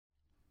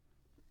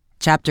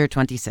Chapter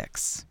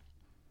 26.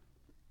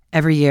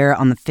 Every year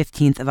on the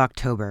 15th of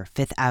October,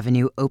 Fifth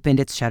Avenue opened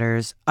its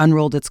shutters,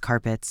 unrolled its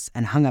carpets,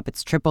 and hung up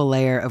its triple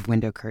layer of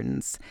window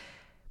curtains.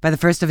 By the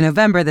 1st of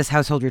November, this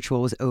household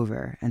ritual was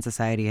over, and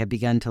society had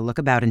begun to look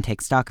about and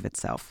take stock of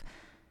itself.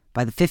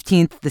 By the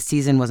 15th, the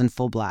season was in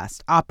full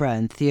blast. Opera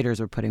and theaters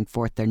were putting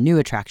forth their new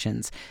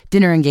attractions,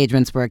 dinner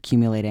engagements were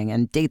accumulating,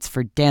 and dates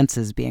for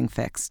dances being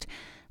fixed.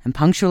 And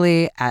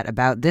punctually at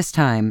about this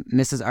time,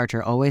 Mrs.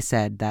 Archer always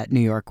said that New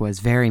York was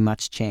very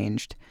much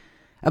changed.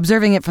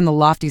 Observing it from the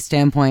lofty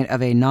standpoint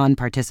of a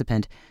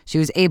non-participant, she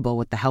was able,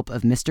 with the help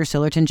of Mr.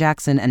 Sillerton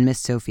Jackson and Miss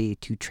Sophie,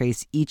 to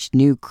trace each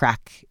new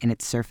crack in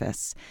its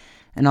surface,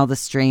 and all the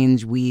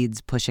strange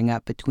weeds pushing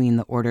up between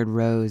the ordered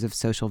rows of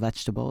social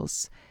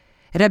vegetables.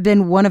 It had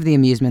been one of the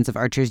amusements of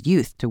Archer's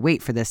youth to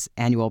wait for this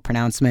annual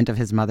pronouncement of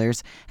his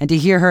mother's, and to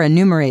hear her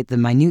enumerate the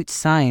minute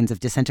signs of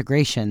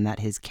disintegration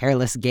that his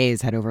careless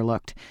gaze had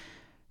overlooked.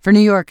 For New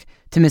York,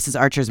 to Mrs.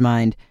 Archer's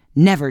mind,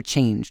 never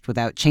changed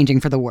without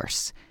changing for the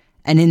worse,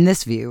 and in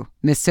this view,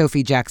 Miss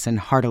Sophie Jackson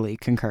heartily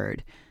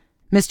concurred.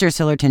 Mr.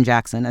 Sillerton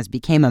Jackson, as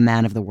became a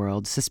man of the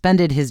world,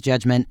 suspended his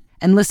judgment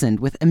and listened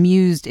with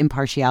amused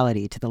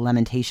impartiality to the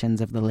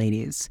lamentations of the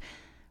ladies.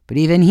 But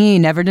even he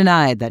never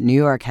denied that New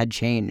York had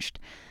changed,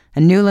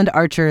 and Newland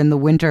Archer, in the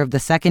winter of the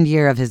second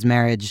year of his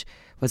marriage,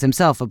 was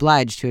himself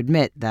obliged to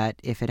admit that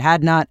if it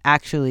had not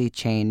actually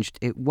changed,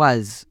 it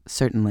was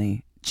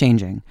certainly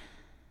changing.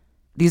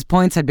 These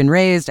points had been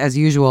raised, as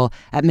usual,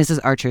 at Mrs.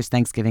 Archer's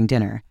Thanksgiving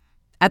dinner.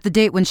 At the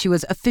date when she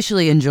was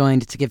officially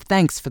enjoined to give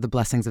thanks for the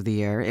blessings of the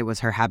year, it was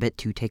her habit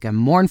to take a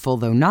mournful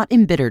though not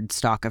embittered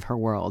stock of her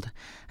world,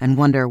 and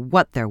wonder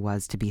what there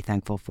was to be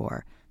thankful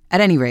for.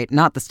 At any rate,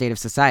 not the state of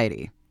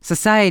society.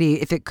 Society,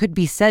 if it could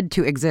be said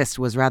to exist,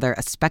 was rather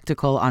a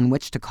spectacle on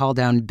which to call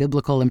down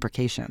biblical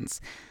imprecations.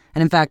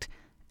 And in fact,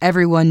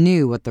 everyone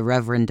knew what the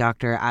Reverend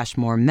Dr.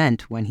 Ashmore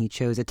meant when he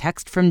chose a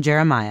text from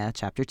Jeremiah,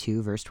 chapter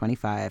 2, verse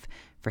 25,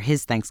 for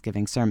his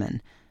Thanksgiving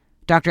sermon.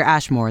 Dr.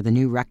 Ashmore, the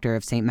new rector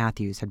of St.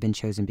 Matthew's, had been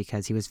chosen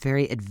because he was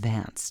very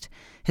advanced.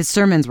 His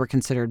sermons were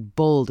considered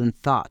bold in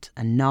thought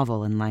and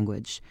novel in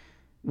language.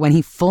 When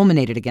he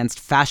fulminated against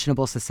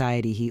fashionable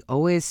society, he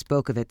always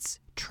spoke of its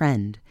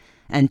trend.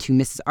 And to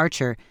Mrs.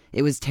 Archer,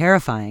 it was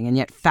terrifying and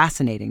yet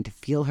fascinating to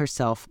feel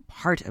herself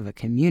part of a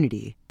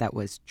community that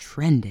was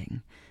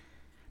trending.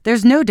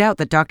 There's no doubt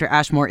that Dr.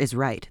 Ashmore is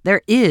right.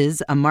 There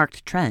is a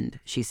marked trend,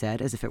 she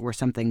said, as if it were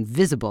something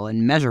visible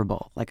and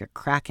measurable, like a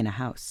crack in a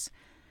house.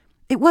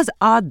 It was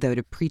odd, though,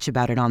 to preach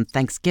about it on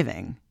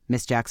Thanksgiving,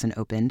 Miss Jackson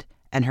opened,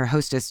 and her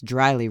hostess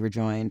dryly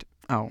rejoined,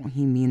 "Oh,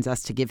 he means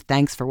us to give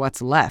thanks for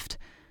what's left."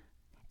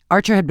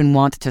 Archer had been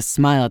wont to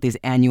smile at these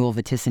annual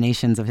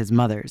vaticinations of his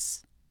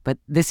mother's. But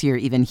this year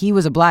even he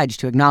was obliged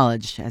to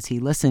acknowledge, as he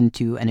listened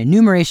to an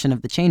enumeration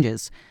of the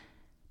changes,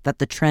 that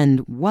the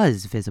trend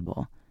was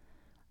visible.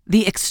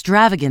 "The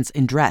extravagance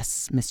in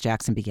dress," Miss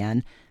Jackson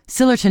began.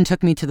 "Sillerton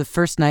took me to the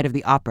first night of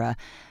the opera,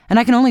 and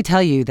I can only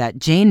tell you that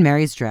Jane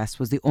Mary's dress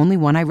was the only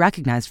one I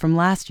recognized from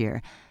last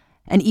year,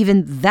 and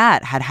even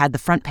that had the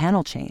front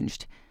panel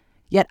changed.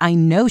 Yet I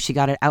know she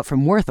got it out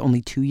from Worth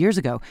only 2 years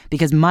ago,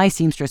 because my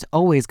seamstress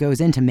always goes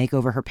in to make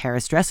over her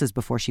Paris dresses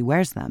before she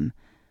wears them."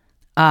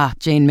 "Ah,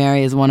 Jane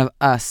Mary is one of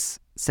us,"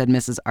 said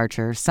Mrs.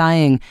 Archer,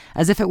 sighing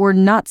as if it were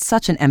not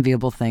such an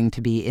enviable thing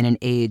to be in an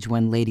age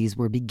when ladies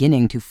were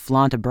beginning to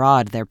flaunt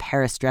abroad their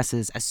Paris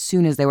dresses as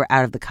soon as they were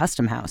out of the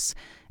custom house,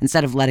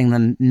 instead of letting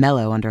them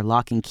mellow under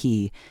lock and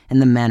key in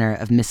the manner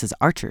of Mrs.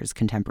 Archer's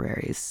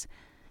contemporaries.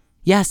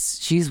 "Yes,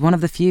 she's one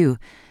of the few.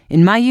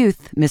 In my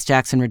youth," Miss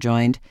Jackson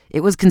rejoined, "it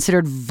was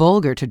considered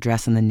vulgar to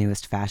dress in the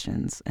newest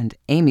fashions, and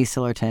Amy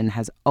Sillerton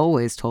has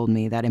always told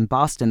me that in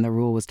Boston the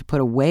rule was to put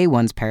away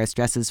one's Paris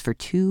dresses for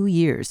 2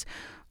 years.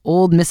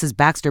 Old Mrs.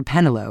 Baxter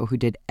Pennilow, who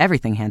did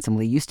everything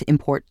handsomely, used to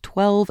import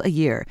 12 a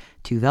year,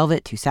 2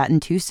 velvet, 2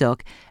 satin, 2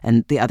 silk,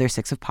 and the other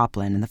 6 of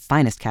poplin, and the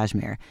finest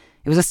cashmere.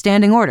 It was a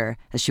standing order.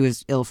 As she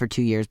was ill for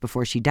 2 years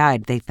before she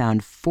died, they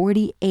found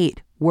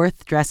 48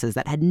 Worth dresses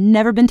that had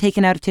never been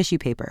taken out of tissue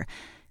paper.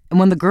 And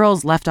when the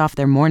girls left off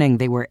their mourning,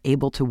 they were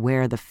able to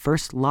wear the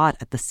first lot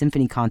at the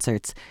symphony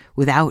concerts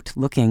without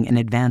looking in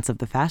advance of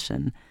the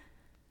fashion.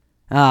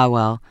 Ah,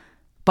 well,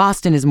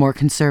 Boston is more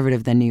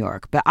conservative than New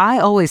York, but I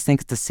always think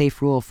it's a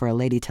safe rule for a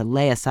lady to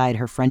lay aside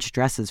her French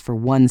dresses for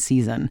 1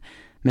 season,"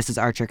 Mrs.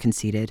 Archer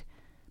conceded.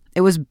 "It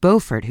was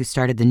Beaufort who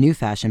started the new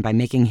fashion by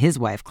making his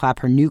wife clap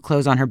her new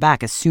clothes on her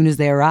back as soon as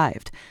they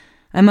arrived.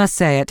 I must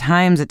say, at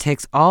times it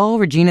takes all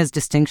Regina's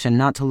distinction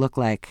not to look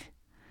like...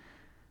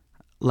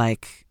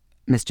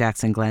 Miss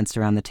Jackson glanced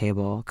around the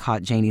table,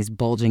 caught Janie's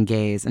bulging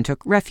gaze, and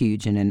took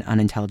refuge in an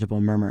unintelligible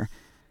murmur.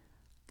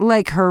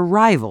 "Like her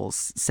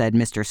rivals," said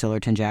Mr.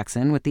 Sillerton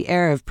Jackson, with the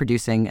air of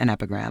producing an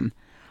epigram.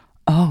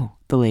 "Oh,"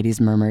 the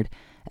ladies murmured,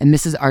 and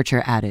Mrs.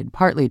 Archer added,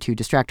 partly to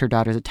distract her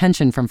daughter's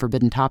attention from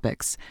forbidden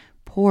topics,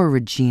 "Poor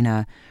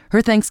Regina.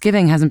 Her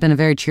Thanksgiving hasn't been a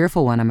very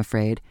cheerful one, I'm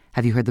afraid.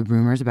 Have you heard the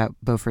rumors about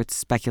Beaufort's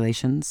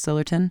speculations,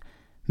 Sillerton?"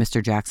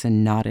 Mr.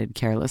 Jackson nodded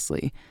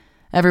carelessly.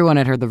 Everyone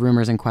had heard the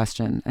rumors in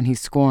question, and he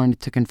scorned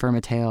to confirm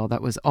a tale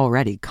that was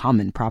already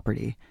common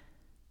property.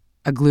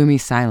 A gloomy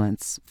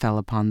silence fell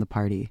upon the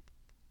party.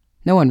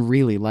 No one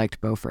really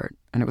liked Beaufort,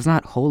 and it was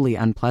not wholly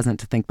unpleasant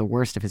to think the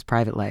worst of his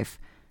private life.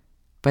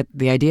 But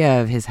the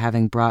idea of his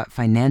having brought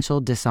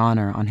financial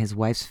dishonor on his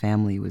wife's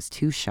family was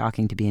too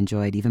shocking to be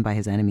enjoyed even by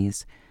his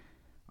enemies.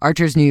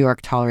 Archer's New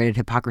York tolerated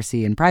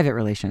hypocrisy in private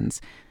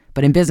relations,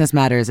 but in business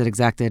matters it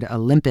exacted a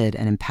limpid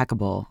and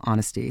impeccable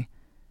honesty.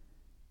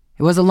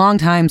 It was a long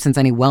time since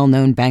any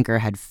well-known banker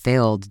had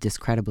failed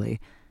discreditably,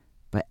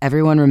 but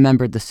everyone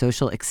remembered the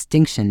social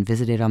extinction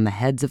visited on the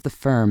heads of the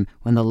firm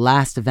when the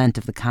last event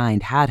of the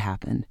kind had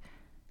happened.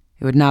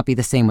 It would not be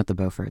the same with the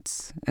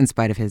Beauforts. In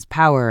spite of his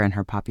power and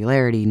her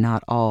popularity,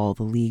 not all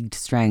the leagued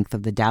strength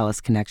of the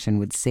Dallas connection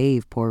would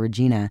save poor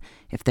Regina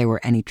if there were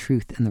any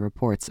truth in the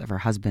reports of her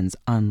husband's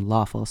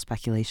unlawful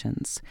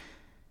speculations.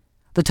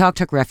 The talk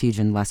took refuge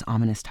in less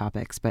ominous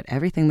topics, but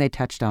everything they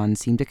touched on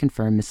seemed to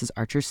confirm Mrs.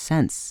 Archer's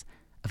sense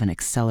of an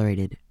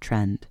accelerated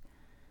trend.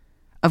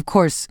 "Of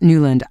course,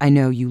 Newland, I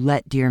know you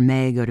let dear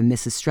May go to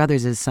Mrs.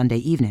 Struthers's Sunday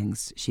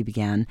evenings," she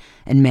began,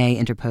 and May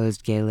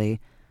interposed gaily.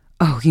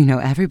 "Oh, you know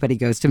everybody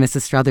goes to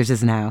Mrs.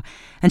 Struthers's now,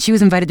 and she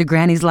was invited to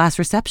Granny's last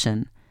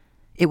reception."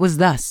 It was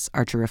thus,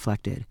 Archer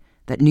reflected,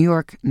 that New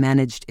York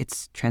managed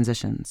its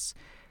transitions,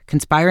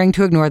 conspiring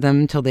to ignore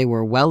them till they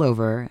were well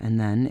over, and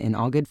then, in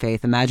all good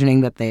faith,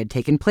 imagining that they had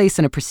taken place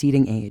in a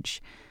preceding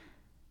age.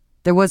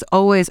 There was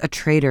always a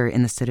traitor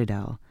in the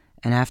Citadel,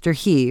 and after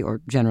he, or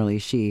generally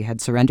she,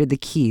 had surrendered the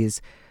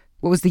keys,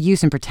 what was the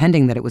use in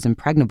pretending that it was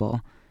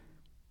impregnable?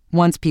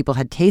 Once people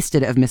had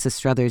tasted of Mrs.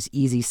 Struthers'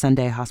 easy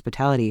Sunday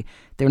hospitality,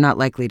 they were not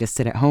likely to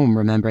sit at home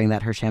remembering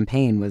that her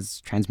champagne was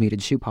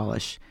transmuted shoe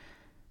polish.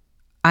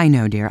 "I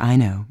know, dear, I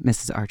know,"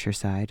 Mrs. Archer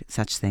sighed.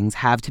 "Such things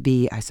have to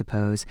be, I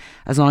suppose,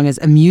 as long as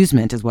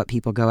amusement is what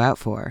people go out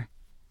for.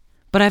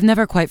 But I've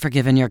never quite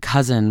forgiven your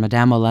cousin,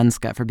 Madame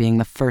Olenska, for being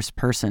the first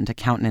person to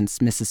countenance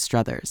Mrs.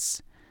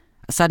 Struthers."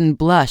 A sudden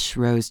blush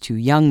rose to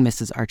young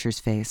Mrs. Archer's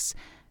face,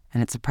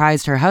 and it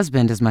surprised her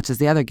husband as much as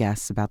the other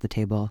guests about the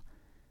table.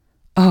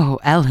 "Oh,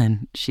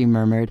 Ellen," she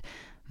murmured,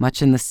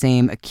 much in the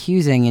same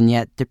accusing and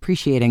yet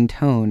depreciating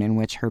tone in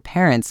which her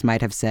parents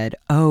might have said,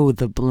 "Oh,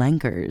 the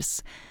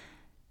Blenkers."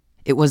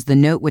 It was the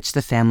note which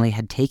the family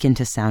had taken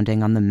to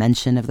sounding on the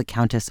mention of the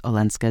Countess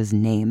Olenska's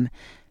name,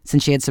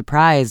 since she had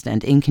surprised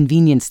and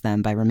inconvenienced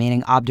them by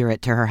remaining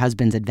obdurate to her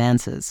husband's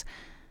advances.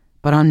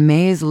 But on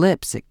May's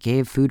lips it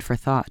gave food for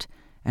thought,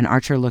 and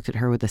Archer looked at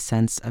her with a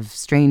sense of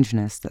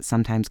strangeness that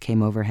sometimes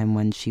came over him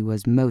when she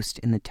was most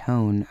in the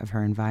tone of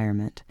her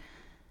environment.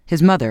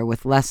 His mother,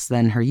 with less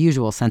than her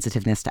usual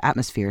sensitiveness to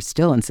atmosphere,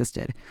 still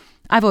insisted,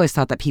 "I've always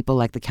thought that people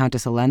like the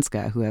Countess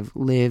Olenska, who have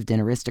lived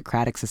in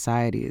aristocratic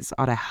societies,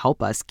 ought to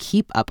help us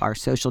keep up our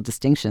social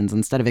distinctions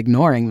instead of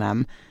ignoring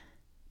them."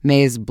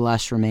 May's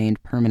blush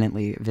remained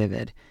permanently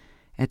vivid.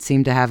 It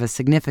seemed to have a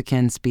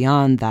significance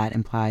beyond that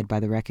implied by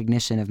the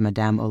recognition of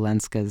Madame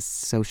Olenska's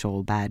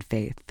social bad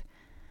faith.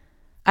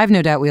 "I've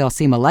no doubt we all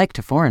seem alike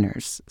to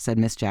foreigners," said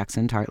Miss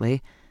Jackson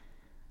tartly.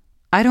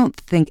 "I don't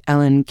think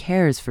Ellen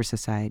cares for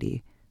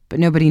society, but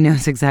nobody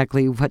knows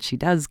exactly what she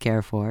does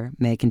care for,"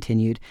 May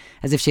continued,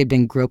 as if she had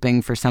been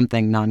groping for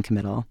something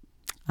noncommittal.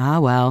 "Ah,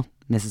 well,"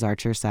 Mrs.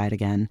 Archer sighed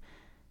again.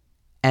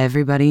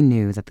 Everybody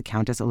knew that the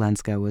Countess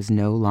Olenska was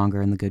no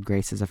longer in the good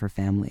graces of her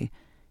family.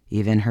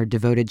 Even her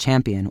devoted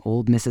champion,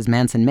 old Mrs.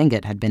 Manson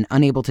Mingott, had been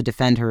unable to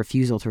defend her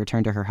refusal to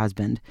return to her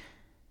husband.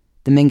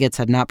 The Mingotts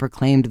had not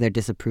proclaimed their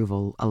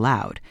disapproval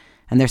aloud,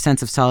 and their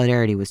sense of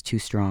solidarity was too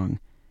strong.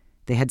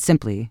 They had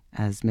simply,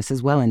 as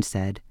Mrs. Welland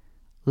said,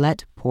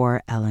 let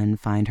poor Ellen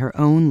find her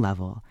own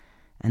level,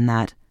 and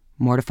that,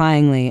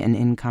 mortifyingly and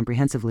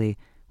incomprehensibly,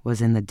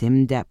 was in the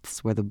dim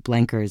depths where the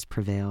Blenkers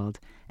prevailed,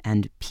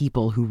 and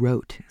people who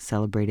wrote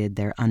celebrated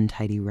their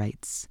untidy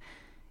rights.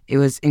 It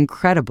was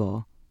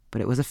incredible,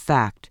 but it was a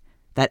fact,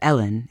 that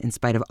Ellen, in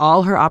spite of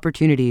all her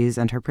opportunities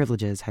and her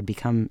privileges, had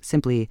become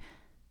simply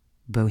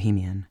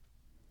bohemian.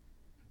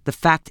 The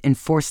fact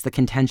enforced the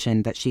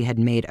contention that she had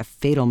made a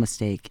fatal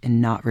mistake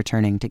in not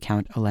returning to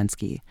Count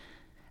Olenski.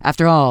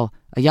 After all,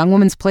 a young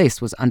woman's place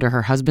was under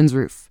her husband's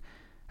roof,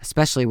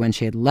 especially when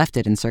she had left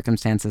it in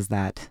circumstances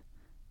that,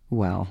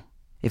 well,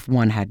 if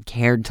one had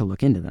cared to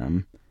look into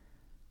them.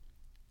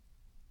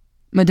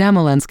 "Madame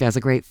Olenska is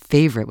a great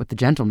favorite with the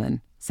gentlemen,"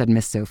 said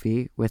Miss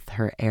Sophie, with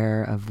her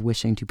air of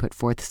wishing to put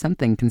forth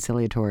something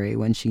conciliatory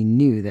when she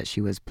knew that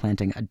she was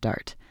planting a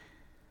dart.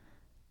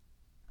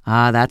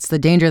 "Ah, that's the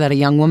danger that a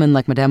young woman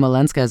like Madame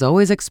Olenska is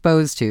always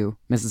exposed to,"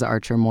 Mrs.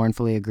 Archer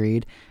mournfully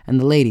agreed, and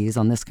the ladies,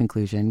 on this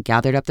conclusion,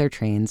 gathered up their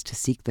trains to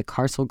seek the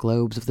carcel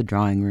globes of the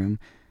drawing-room,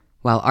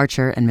 while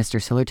Archer and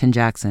Mr. Sillerton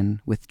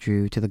Jackson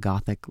withdrew to the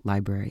Gothic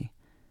library.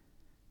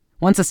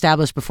 Once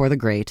established before the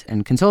grate,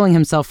 and consoling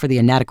himself for the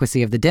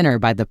inadequacy of the dinner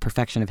by the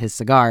perfection of his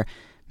cigar,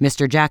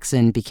 Mr.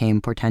 Jackson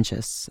became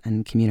portentous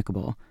and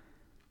communicable.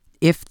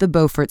 "If the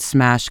Beaufort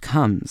smash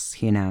comes,"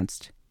 he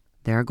announced,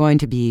 "there are going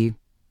to be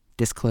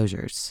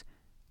disclosures."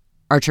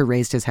 Archer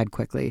raised his head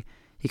quickly.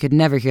 He could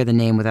never hear the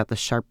name without the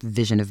sharp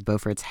vision of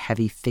Beaufort's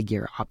heavy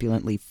figure,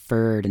 opulently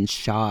furred and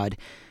shod,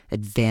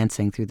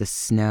 advancing through the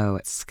snow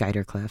at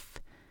Skuytercliff.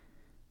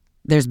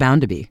 There's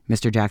bound to be,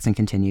 Mr. Jackson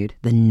continued,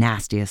 the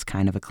nastiest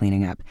kind of a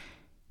cleaning up.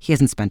 He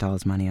hasn't spent all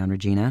his money on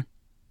Regina.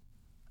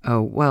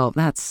 Oh, well,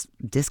 that's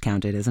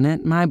discounted, isn't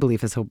it? My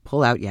belief is he'll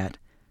pull out yet,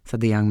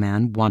 said the young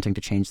man, wanting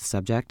to change the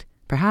subject.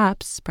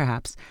 Perhaps.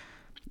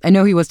 I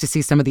know he was to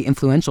see some of the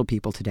influential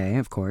people today,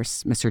 of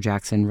course, Mr.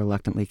 Jackson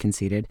reluctantly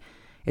conceded.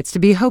 It's to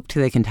be hoped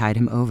they can tide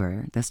him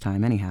over, this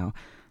time anyhow.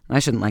 I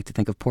shouldn't like to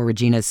think of poor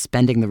Regina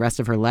spending the rest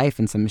of her life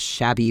in some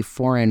shabby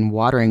foreign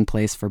watering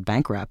place for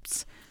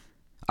bankrupts.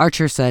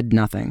 Archer said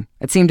nothing.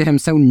 It seemed to him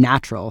so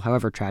natural,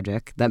 however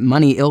tragic, that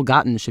money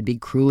ill-gotten should be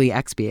cruelly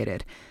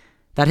expiated,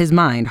 that his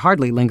mind,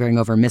 hardly lingering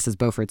over Mrs.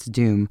 Beaufort's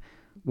doom,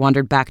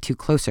 wandered back to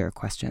closer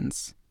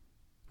questions.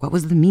 What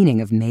was the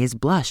meaning of May's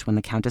blush when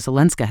the Countess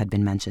Olenska had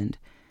been mentioned?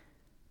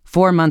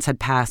 4 months had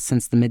passed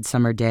since the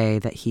midsummer day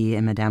that he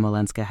and Madame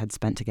Olenska had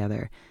spent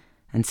together,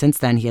 and since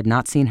then he had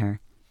not seen her.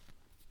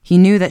 He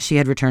knew that she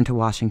had returned to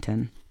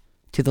Washington,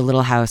 to the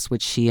little house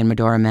which she and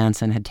Medora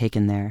Manson had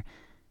taken there.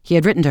 He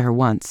had written to her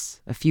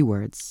once, a few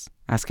words,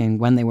 asking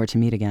when they were to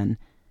meet again,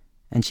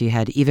 and she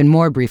had even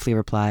more briefly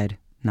replied,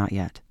 not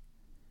yet.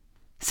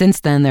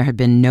 Since then, there had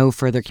been no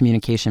further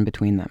communication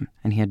between them,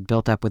 and he had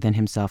built up within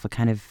himself a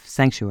kind of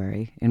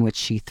sanctuary in which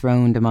she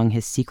throned among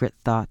his secret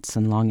thoughts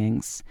and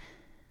longings.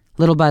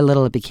 Little by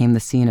little, it became the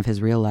scene of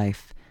his real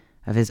life,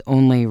 of his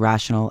only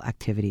rational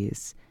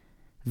activities.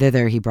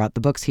 Thither he brought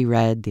the books he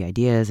read, the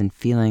ideas and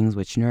feelings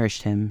which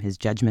nourished him, his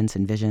judgments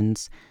and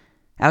visions.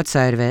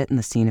 Outside of it, in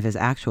the scene of his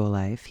actual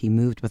life, he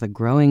moved with a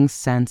growing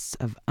sense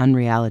of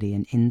unreality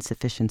and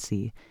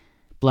insufficiency,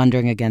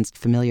 blundering against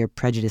familiar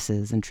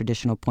prejudices and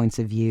traditional points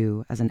of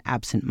view as an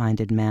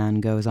absent-minded man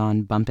goes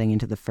on bumping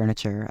into the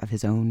furniture of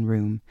his own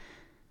room.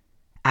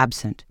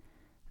 Absent.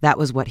 That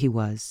was what he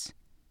was.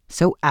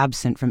 So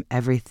absent from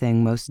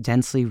everything most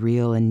densely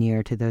real and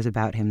near to those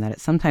about him that it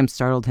sometimes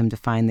startled him to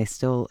find they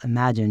still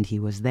imagined he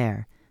was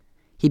there.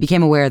 He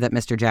became aware that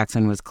Mr.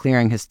 Jackson was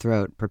clearing his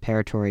throat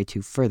preparatory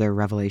to further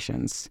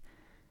revelations.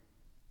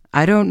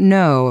 I don't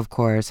know, of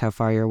course, how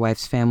far your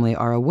wife's family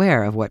are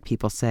aware of what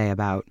people say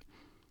about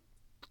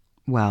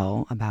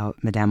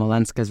Madame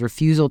Olenska's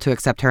refusal to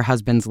accept her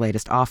husband's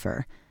latest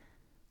offer.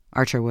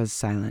 Archer was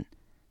silent,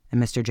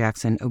 and Mr.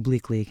 Jackson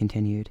obliquely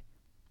continued.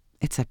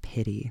 It's a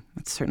pity.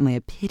 It's certainly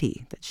a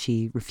pity that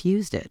she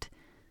refused it.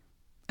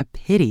 A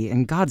pity?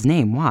 In God's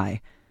name,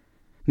 why?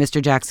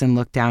 Mr. Jackson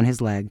looked down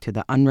his leg to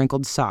the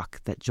unwrinkled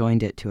sock that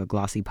joined it to a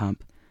glossy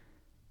pump.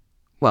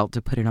 Well,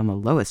 to put it on the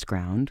lowest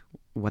ground,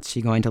 what's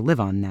she going to live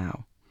on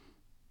now?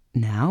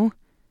 Now?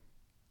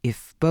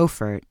 If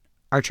Beaufort...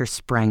 Archer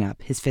sprang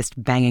up, his fist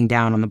banging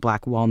down on the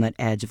black walnut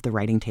edge of the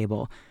writing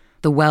table.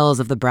 The wells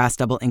of the brass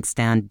double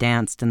inkstand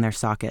danced in their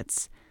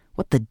sockets.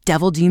 What the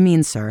devil do you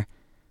mean, sir?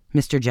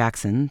 Mr.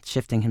 Jackson,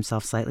 shifting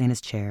himself slightly in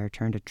his chair,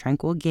 turned a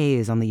tranquil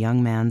gaze on the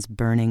young man's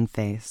burning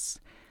face.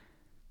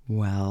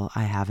 Well,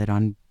 I have it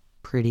on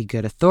pretty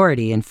good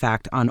authority, in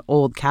fact, on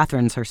old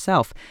Catherine's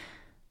herself,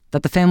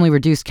 that the family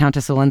reduced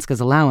Countess Olenska's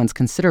allowance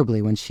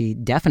considerably when she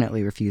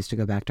definitely refused to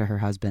go back to her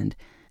husband.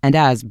 And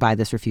as, by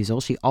this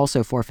refusal, she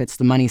also forfeits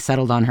the money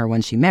settled on her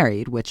when she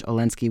married, which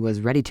Olenska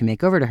was ready to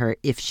make over to her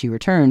if she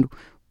returned.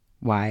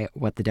 Why,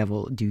 what the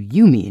devil do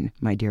you mean,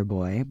 my dear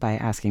boy, by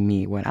asking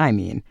me what I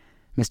mean?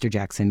 Mr.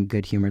 Jackson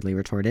good-humoredly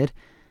retorted.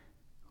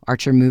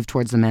 Archer moved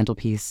towards the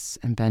mantelpiece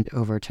and bent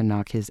over to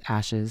knock his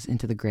ashes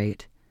into the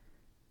grate.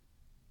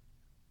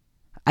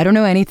 I don't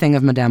know anything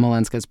of Madame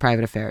Olenska's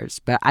private affairs,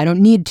 but I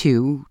don't need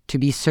to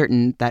be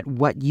certain that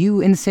what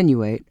you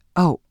insinuate...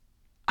 Oh,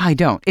 I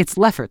don't. It's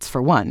Lefferts,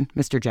 for one,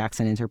 Mr.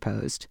 Jackson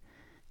interposed.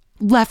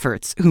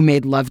 Lefferts, who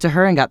made love to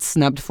her and got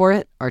snubbed for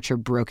it? Archer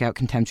broke out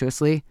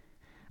contemptuously.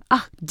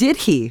 Ah, did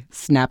he?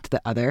 Snapped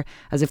the other,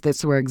 as if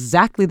this were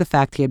exactly the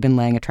fact he had been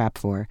laying a trap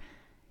for.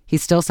 He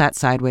still sat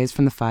sideways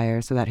from the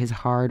fire so that his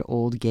hard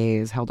old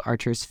gaze held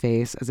Archer's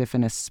face as if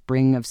in a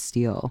spring of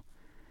steel.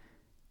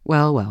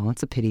 Well,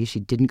 it's a pity she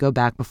didn't go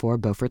back before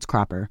Beaufort's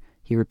cropper,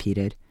 he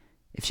repeated.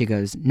 If she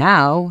goes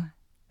now...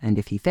 And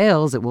if he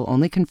fails, it will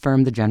only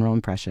confirm the general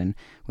impression,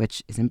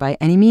 which isn't by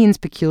any means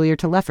peculiar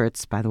to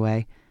Lefferts, by the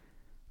way.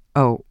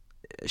 Oh,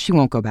 she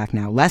won't go back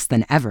now, less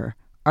than ever.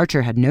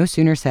 Archer had no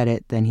sooner said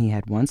it than he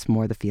had once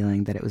more the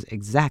feeling that it was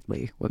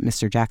exactly what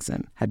Mr.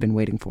 Jackson had been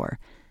waiting for.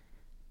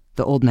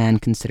 The old man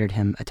considered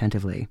him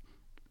attentively.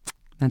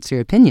 That's your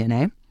opinion,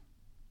 eh?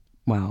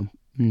 Well,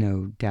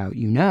 no doubt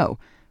you know,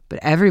 but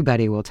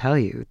everybody will tell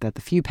you that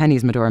the few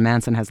pennies Medora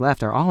Manson has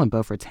left are all in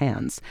Beaufort's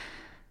hands.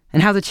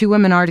 And how the two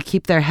women are to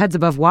keep their heads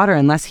above water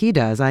unless he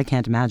does, I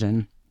can't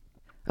imagine.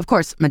 Of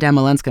course, Madame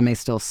Olenska may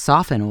still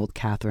soften old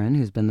Catherine,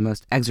 who's been the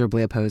most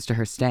exorably opposed to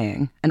her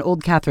staying, and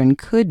old Catherine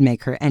could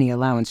make her any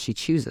allowance she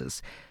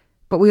chooses.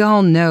 But we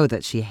all know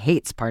that she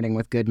hates parting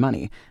with good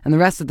money, and the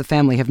rest of the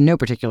family have no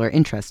particular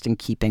interest in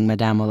keeping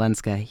Madame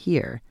Olenska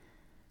here.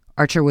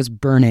 Archer was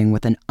burning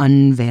with an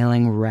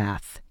unveiling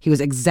wrath. He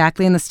was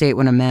exactly in the state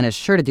when a man is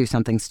sure to do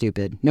something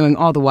stupid, knowing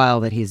all the while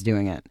that he's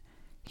doing it.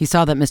 He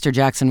saw that Mr.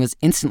 Jackson was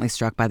instantly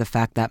struck by the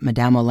fact that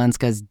Madame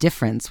Olenska's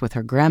difference with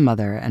her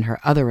grandmother and her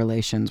other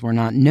relations were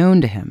not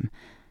known to him,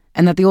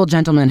 and that the old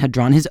gentleman had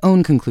drawn his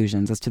own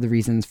conclusions as to the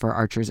reasons for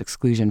Archer's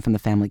exclusion from the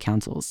family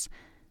councils.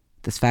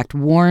 This fact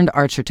warned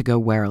Archer to go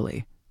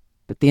warily,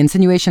 but the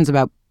insinuations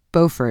about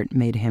Beaufort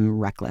made him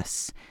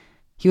reckless.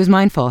 He was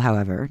mindful,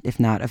 however, if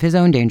not of his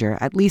own danger,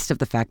 at least of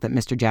the fact that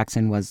Mr.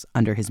 Jackson was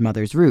under his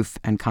mother's roof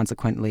and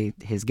consequently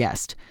his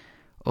guest.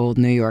 Old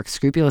New York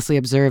scrupulously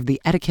observed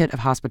the etiquette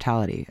of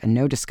hospitality, and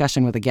no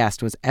discussion with a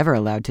guest was ever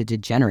allowed to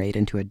degenerate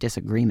into a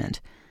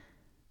disagreement.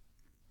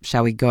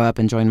 "Shall we go up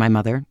and join my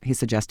mother?" he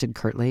suggested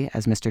curtly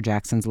as Mr.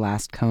 Jackson's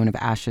last cone of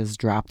ashes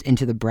dropped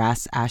into the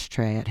brass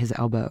ashtray at his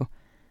elbow.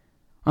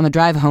 On the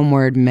drive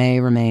homeward, May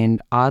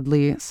remained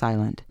oddly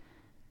silent.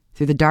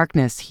 Through the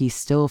darkness, he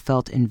still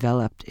felt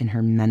enveloped in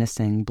her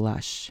menacing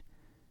blush.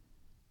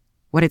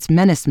 What its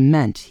menace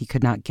meant he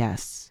could not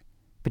guess,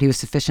 but he was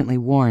sufficiently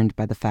warned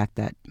by the fact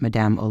that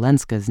Madame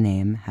Olenska's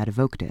name had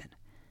evoked it.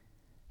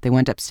 They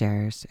went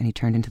upstairs, and he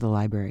turned into the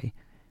library.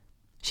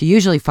 She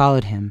usually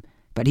followed him,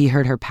 but he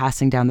heard her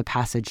passing down the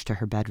passage to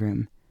her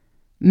bedroom.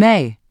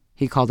 "May!"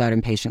 he called out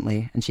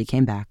impatiently, and she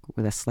came back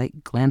with a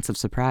slight glance of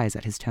surprise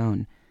at his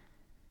tone.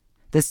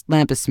 "This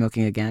lamp is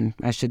smoking again.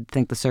 I should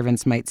think the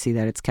servants might see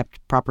that it's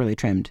kept properly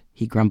trimmed,"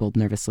 he grumbled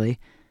nervously.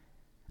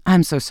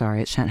 "I'm so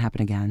sorry, it shan't happen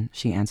again,"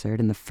 she answered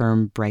in the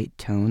firm, bright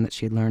tone that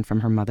she had learned from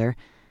her mother,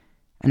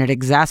 and it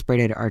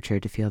exasperated Archer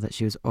to feel that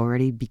she was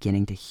already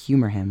beginning to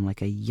humor him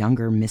like a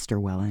younger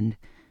Mr. Welland.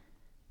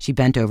 She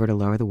bent over to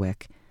lower the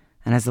wick,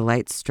 and as the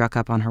light struck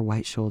up on her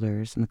white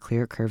shoulders and the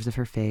clear curves of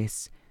her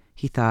face,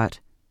 he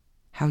thought,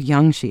 how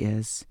young she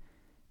is.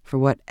 For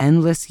what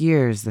endless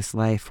years this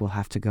life will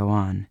have to go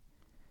on.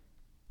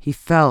 He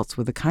felt,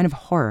 with a kind of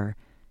horror,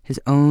 his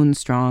own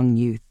strong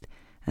youth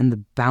and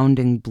the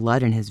bounding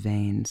blood in his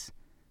veins.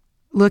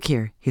 "Look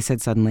here," he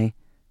said suddenly.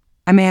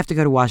 "I may have to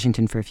go to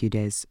Washington for a few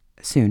days.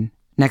 Soon.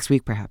 Next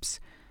week, perhaps."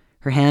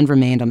 Her hand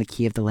remained on the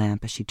key of the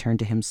lamp as she turned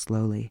to him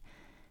slowly.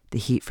 The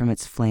heat from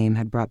its flame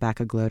had brought back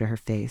a glow to her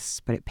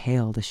face, but it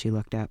paled as she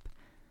looked up.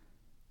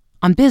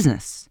 "On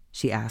business?"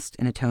 she asked,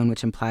 in a tone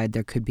which implied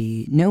there could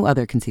be no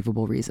other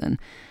conceivable reason,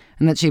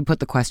 and that she had put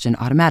the question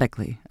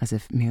automatically, as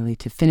if merely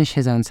to finish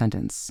his own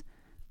sentence.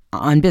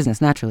 "On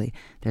business, naturally.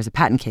 There's a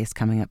patent case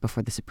coming up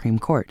before the Supreme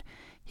Court."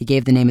 He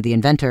gave the name of the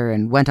inventor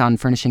and went on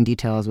furnishing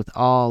details with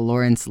all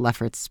Lawrence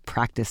Lefferts's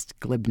practiced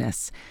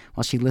glibness,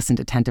 while she listened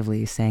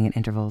attentively, saying at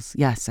intervals,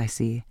 "Yes, I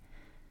see."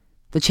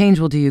 "The change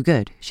will do you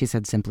good," she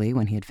said simply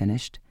when he had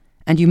finished.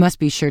 "And you must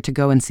be sure to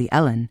go and see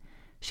Ellen,"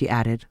 she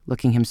added,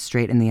 looking him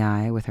straight in the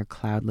eye with her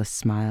cloudless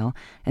smile,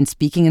 and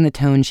speaking in the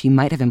tone she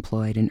might have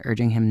employed in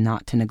urging him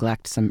not to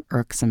neglect some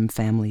irksome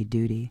family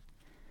duty.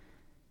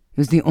 It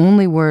was the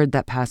only word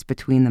that passed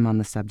between them on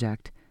the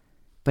subject,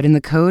 but in the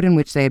code in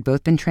which they had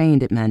both been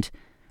trained it meant,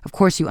 "Of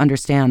course you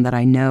understand that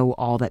I know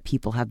all that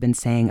people have been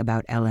saying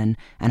about Ellen,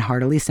 and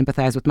heartily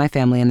sympathize with my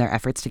family in their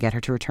efforts to get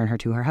her to return her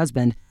to her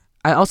husband.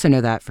 I also know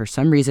that, for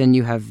some reason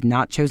you have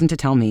not chosen to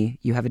tell me,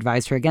 you have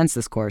advised her against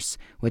this course,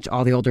 which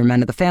all the older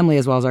men of the family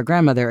as well as our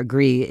grandmother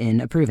agree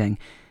in approving.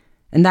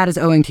 And that is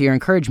owing to your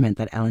encouragement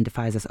that Ellen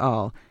defies us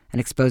all,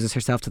 and exposes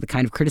herself to the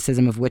kind of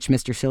criticism of which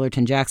Mr.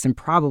 Sillerton Jackson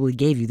probably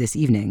gave you this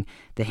evening,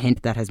 the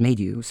hint that has made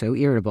you so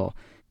irritable.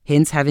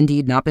 Hints have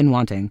indeed not been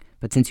wanting,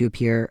 but since you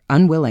appear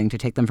unwilling to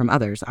take them from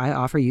others, I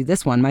offer you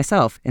this one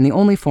myself, in the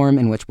only form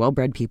in which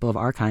well-bred people of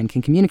our kind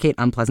can communicate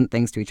unpleasant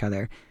things to each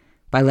other,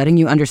 by letting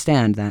you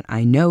understand that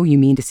I know you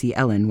mean to see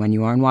Ellen when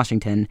you are in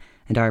Washington,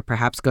 and are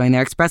perhaps going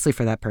there expressly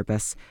for that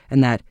purpose,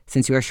 and that,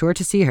 since you are sure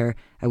to see her,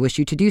 I wish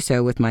you to do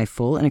so with my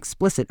full and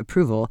explicit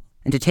approval,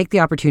 and to take the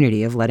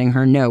opportunity of letting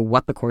her know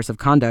what the course of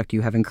conduct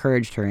you have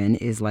encouraged her in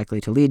is likely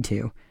to lead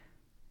to."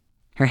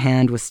 Her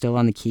hand was still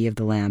on the key of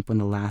the lamp when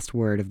the last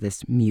word of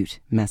this mute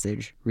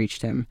message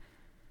reached him.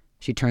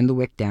 She turned the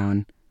wick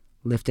down,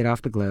 lifted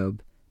off the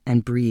globe,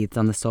 and breathed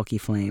on the sulky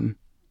flame.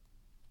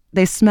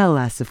 "They smell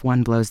less if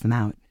one blows them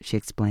out," she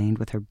explained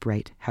with her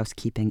bright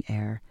housekeeping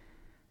air.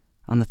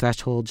 On the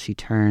threshold, she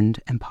turned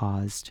and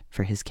paused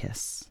for his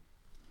kiss.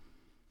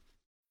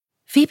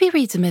 Phoebe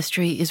Reads a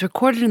Mystery is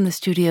recorded in the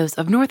studios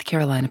of North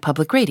Carolina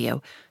Public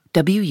Radio,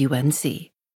 WUNC.